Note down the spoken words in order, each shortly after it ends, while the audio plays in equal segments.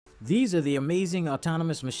These are the amazing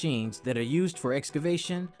autonomous machines that are used for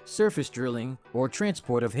excavation, surface drilling, or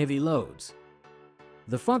transport of heavy loads.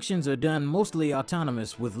 The functions are done mostly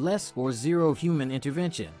autonomous with less or zero human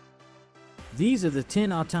intervention. These are the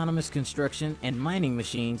 10 autonomous construction and mining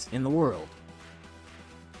machines in the world.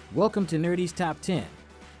 Welcome to Nerdy's Top 10.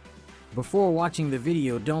 Before watching the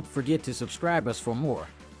video, don't forget to subscribe us for more.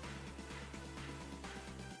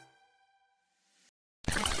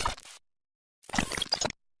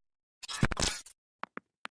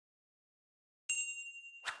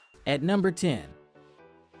 At number 10.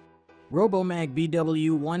 Robomag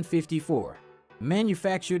BW154,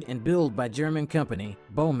 manufactured and built by German company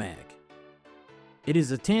Robomag. It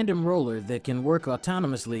is a tandem roller that can work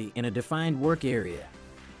autonomously in a defined work area.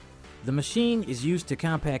 The machine is used to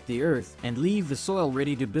compact the earth and leave the soil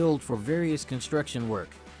ready to build for various construction work.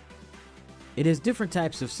 It has different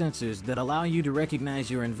types of sensors that allow you to recognize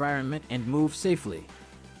your environment and move safely.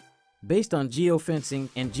 Based on geofencing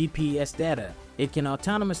and GPS data, it can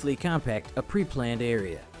autonomously compact a pre-planned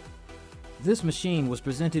area. This machine was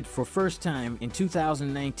presented for first time in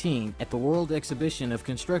 2019 at the World Exhibition of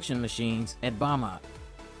Construction Machines at Bauma.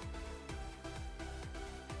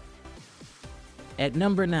 At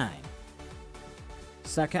number 9.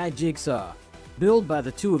 Sakai Jigsaw, built by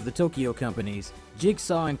the two of the Tokyo companies,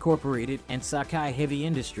 Jigsaw Incorporated and Sakai Heavy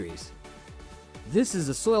Industries. This is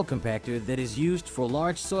a soil compactor that is used for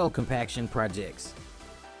large soil compaction projects.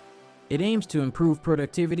 It aims to improve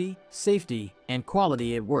productivity, safety, and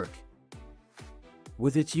quality at work.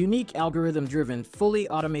 With its unique algorithm-driven, fully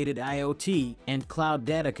automated IoT and cloud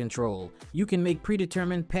data control, you can make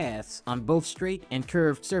predetermined paths on both straight and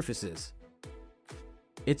curved surfaces.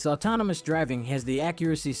 Its autonomous driving has the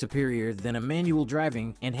accuracy superior than a manual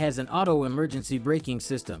driving and has an auto emergency braking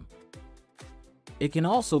system. It can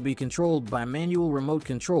also be controlled by manual remote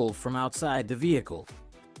control from outside the vehicle.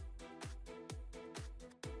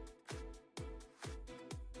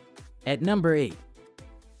 At number 8.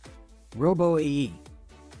 Robo EE.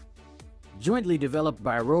 Jointly developed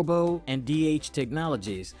by Robo and DH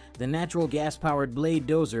Technologies, the natural gas-powered blade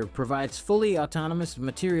dozer provides fully autonomous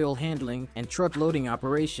material handling and truck loading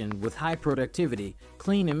operation with high productivity,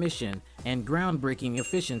 clean emission, and groundbreaking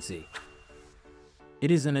efficiency. It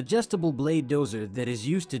is an adjustable blade dozer that is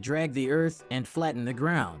used to drag the earth and flatten the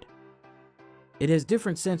ground. It has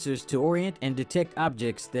different sensors to orient and detect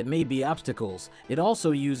objects that may be obstacles. It also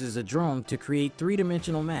uses a drone to create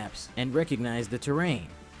three-dimensional maps and recognize the terrain.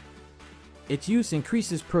 Its use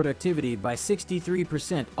increases productivity by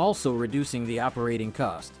 63%, also reducing the operating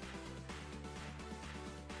cost.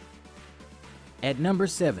 At number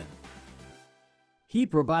 7.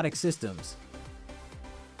 HEAP Robotic Systems.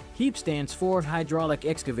 HEAP stands for Hydraulic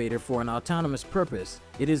Excavator for an autonomous purpose.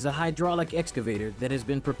 It is a hydraulic excavator that has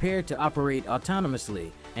been prepared to operate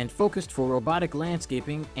autonomously and focused for robotic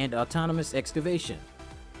landscaping and autonomous excavation.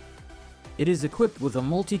 It is equipped with a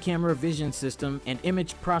multi-camera vision system and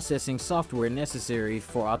image processing software necessary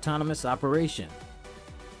for autonomous operation.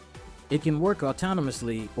 It can work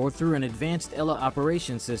autonomously or through an advanced ELA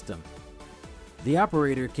operation system. The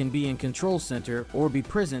operator can be in control center or be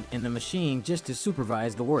present in the machine just to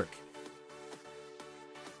supervise the work.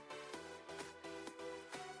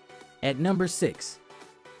 At number 6.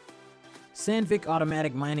 Sandvik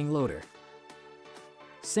Automatic Mining Loader.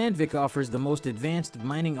 Sandvik offers the most advanced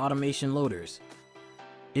mining automation loaders.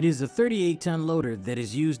 It is a 38-ton loader that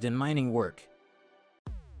is used in mining work.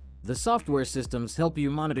 The software systems help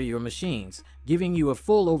you monitor your machines, giving you a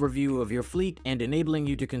full overview of your fleet and enabling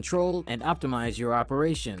you to control and optimize your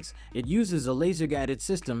operations. It uses a laser-guided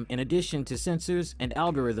system in addition to sensors and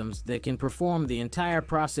algorithms that can perform the entire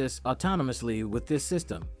process autonomously with this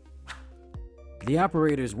system. The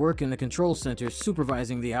operators work in the control center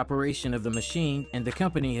supervising the operation of the machine, and the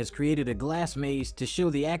company has created a glass maze to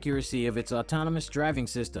show the accuracy of its autonomous driving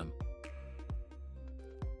system.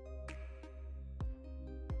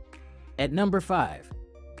 At number 5.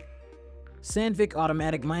 Sandvik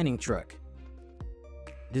Automatic Mining Truck.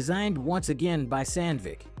 Designed once again by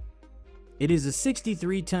Sandvik. It is a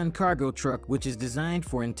 63-ton cargo truck which is designed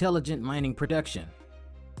for intelligent mining production.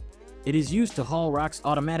 It is used to haul rocks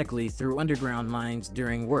automatically through underground mines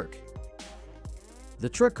during work. The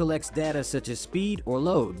truck collects data such as speed or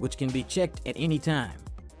load, which can be checked at any time.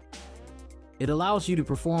 It allows you to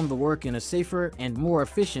perform the work in a safer and more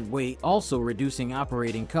efficient way, also reducing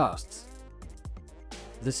operating costs.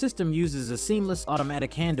 The system uses a seamless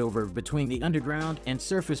automatic handover between the underground and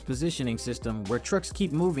surface positioning system where trucks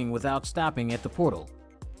keep moving without stopping at the portal.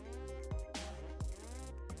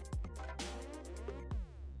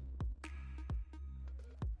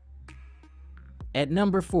 At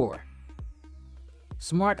number 4.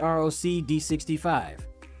 Smart Roc D65.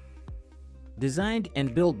 Designed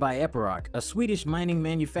and built by Roc, a Swedish mining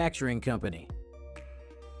manufacturing company.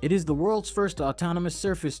 It is the world's first autonomous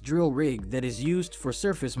surface drill rig that is used for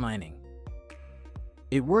surface mining.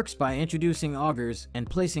 It works by introducing augers and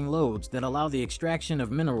placing loads that allow the extraction of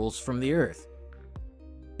minerals from the earth.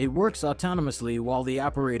 It works autonomously while the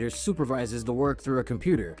operator supervises the work through a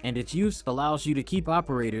computer, and its use allows you to keep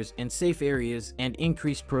operators in safe areas and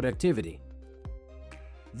increase productivity.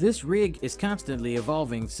 This rig is constantly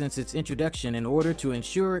evolving since its introduction in order to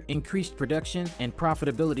ensure increased production and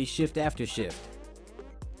profitability shift after shift.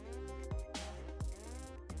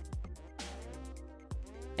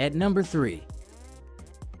 At number 3.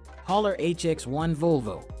 Hauler HX1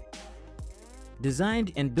 Volvo.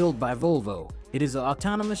 Designed and built by Volvo, it is an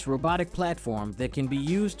autonomous robotic platform that can be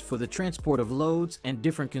used for the transport of loads and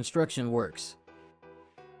different construction works.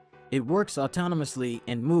 It works autonomously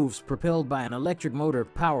and moves propelled by an electric motor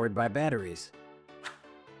powered by batteries.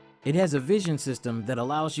 It has a vision system that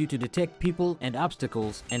allows you to detect people and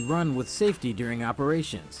obstacles and run with safety during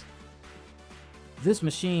operations. This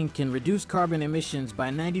machine can reduce carbon emissions by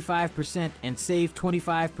 95% and save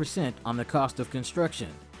 25% on the cost of construction.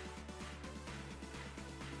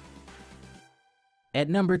 At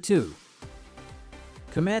number 2.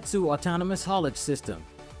 Komatsu Autonomous Haulage System.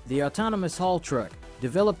 The autonomous haul truck,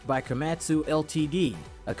 developed by Komatsu Ltd.,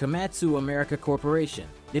 a Komatsu America corporation.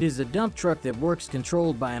 It is a dump truck that works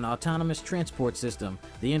controlled by an autonomous transport system.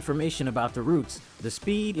 The information about the routes, the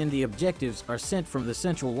speed, and the objectives are sent from the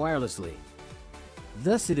central wirelessly.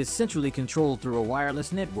 Thus, it is centrally controlled through a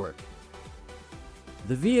wireless network.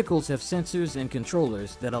 The vehicles have sensors and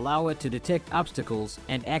controllers that allow it to detect obstacles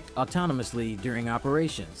and act autonomously during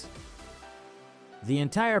operations. The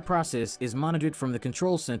entire process is monitored from the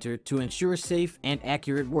control center to ensure safe and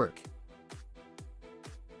accurate work.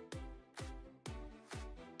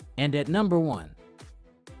 And at number 1.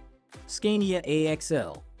 Scania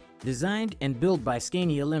AXL. Designed and built by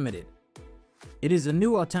Scania Limited. It is a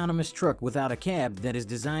new autonomous truck without a cab that is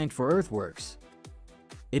designed for earthworks.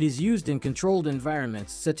 It is used in controlled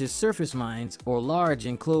environments such as surface mines or large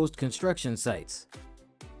enclosed construction sites.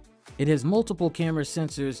 It has multiple camera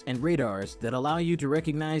sensors and radars that allow you to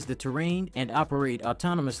recognize the terrain and operate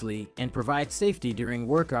autonomously and provide safety during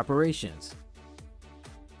work operations.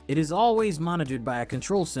 It is always monitored by a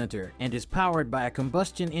control center and is powered by a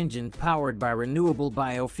combustion engine powered by renewable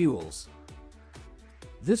biofuels.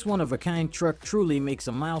 This one-of-a-kind truck truly makes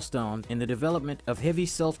a milestone in the development of heavy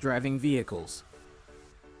self-driving vehicles.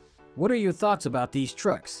 What are your thoughts about these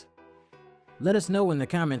trucks? Let us know in the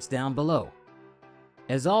comments down below.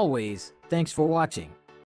 As always, thanks for watching.